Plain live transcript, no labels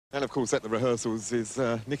And, of course, at the rehearsals is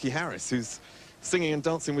Niki Harris, who's singing and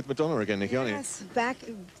dancing with Madonna again, Niki, aren't you? Yes, back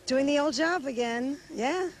doing the old job again,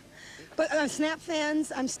 yeah. But Snap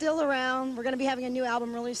fans, I'm still around. We're going to be having a new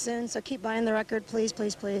album really soon, so keep buying the record, please,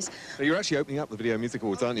 please, please. So you're actually opening up the Video Music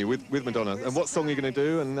Awards, aren't you, with Madonna? And what song are you going to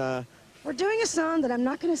do? And we're doing a song that I'm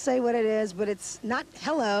not going to say what it is, but it's not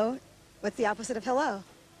hello, but the opposite of hello.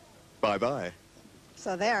 Bye-bye.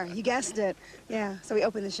 So there, you guessed it. Yeah, so we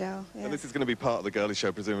open the show. Yeah. And this is going to be part of the Girlie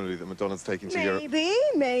show, presumably, that Madonna's taking to Europe. Maybe,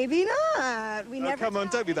 maybe not. We never come on,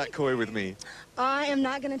 don't be that coy with me. I am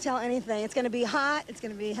not going to tell anything. It's going to be hot. It's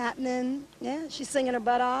going to be happening. Yeah, she's singing her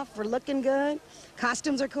butt off. We're looking good.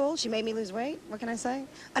 Costumes are cool. She made me lose weight. What can I say?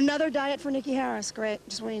 Another diet for Niki Harris. Great.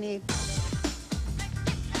 Just what you need.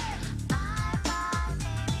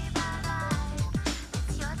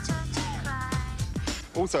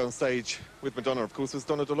 Also on stage with Madonna, of course, was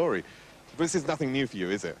Donna DeLory. But this is nothing new for you,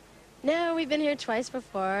 is it? No, we've been here twice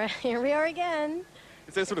before. Here we are again.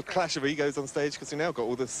 Is there a sort of clash of egos on stage? Because you now got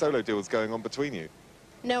all the solo deals going on between you.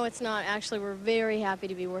 No, it's not. Actually, we're very happy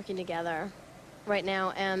to be working together right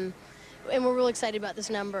now. And we're really excited about this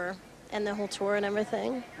number and the whole tour and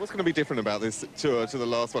everything. What's going to be different about this tour to the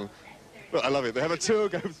last one? Well, I love it. They have a tour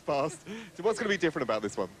goes fast. So what's going to be different about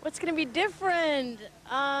this one? What's going to be different?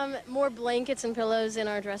 More blankets and pillows in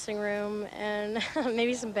our dressing room and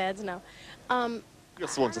maybe some beds. No. You're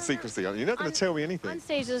sworn to secrecy, aren't you? You're not going to tell me anything. On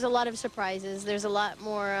stage, there's a lot of surprises. There's a lot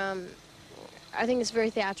more, I think it's very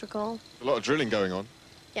theatrical. A lot of drilling going on.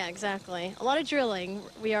 Yeah, exactly. A lot of drilling.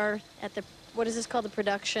 We are at the, what is this called, the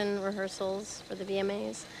production rehearsals for the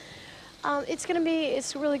VMAs.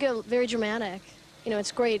 It's really good, very dramatic. You know,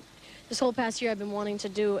 it's great. This whole past year, I've been wanting to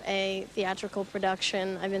do a theatrical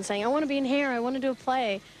production. I've been saying, I want to be in Hair, I want to do a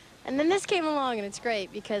play. And then this came along, and it's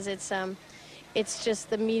great because it's just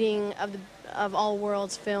the meeting of all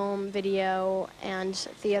worlds, film, video, and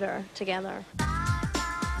theater together.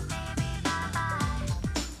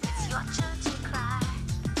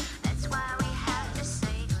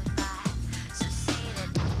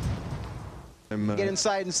 Get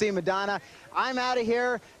inside and see Madonna. I'm out of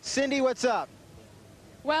here. Cindy, what's up?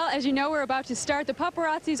 Well, as you know, we're about to start. The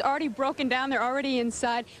paparazzi's already broken down. They're already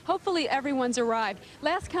inside. Hopefully everyone's arrived.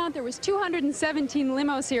 Last count, there was 217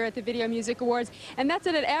 limos here at the Video Music Awards, and that's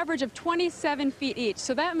at an average of 27 feet each.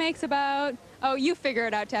 So that makes about, oh, you figure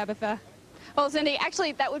it out, Tabitha. Well, Cindy,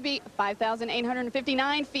 actually, that would be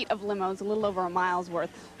 5,859 feet of limos, a little over a mile's worth.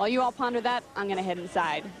 While you all ponder that, I'm going to head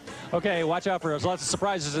inside. Okay, watch out for lots of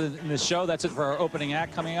surprises in this show. That's it for our opening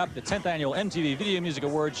act. Coming up, the 10th annual MTV Video Music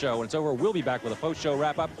Awards show. When it's over, we'll be back with a post-show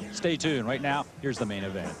wrap-up. Stay tuned. Right now, here's the main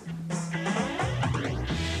event.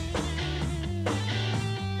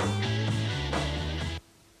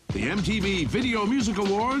 The MTV Video Music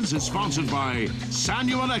Awards is sponsored by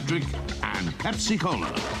Sanyo Electric and Pepsi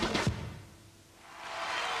Cola.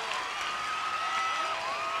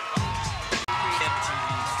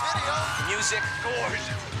 Music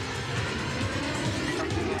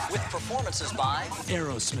with performances by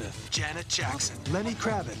Aerosmith, Janet Jackson, Lenny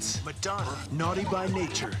Kravitz, Madonna, Naughty by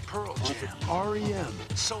Nature, Pearl Jam, R.E.M.,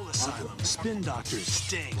 Soul Asylum, Spin Doctors,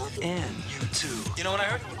 Sting, and U2. You know what I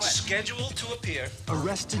heard? Scheduled to appear.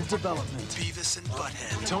 Arrested Development, Beavis and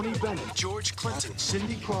Butthead, Tony Bennett, George Clinton,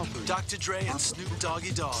 Cindy Crawford, Dr. Dre and Snoop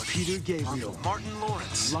Doggy Dogg, Peter Gabriel, Martin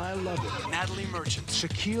Lawrence, Lyle Lovett, Natalie Merchant,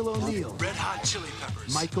 Shaquille O'Neal, Red Hot Chili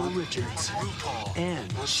Peppers, Michael Richards, RuPaul,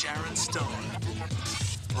 and Sharon Stone.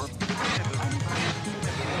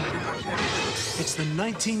 It's the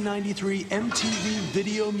 1993 MTV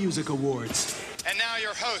Video Music Awards. And now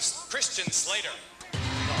your host, Christian Slater.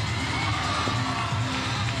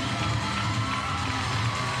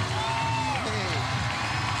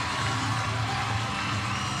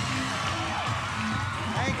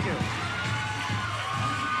 Thank you.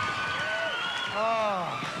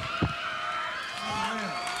 Oh.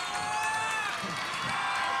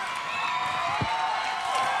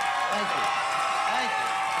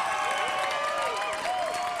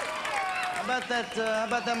 How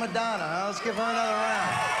about that Madonna? Huh? Let's give her another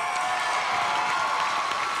round.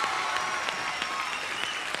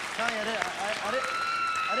 Tell you,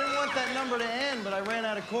 I didn't want that number to end, but I ran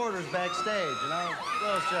out of quarters backstage, you know?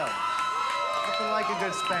 Little show. Nothing like a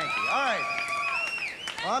good spanky. All right.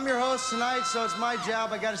 Well, I'm your host tonight, so it's my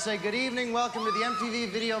job. I got to say good evening. Welcome to the MTV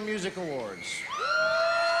Video Music Awards.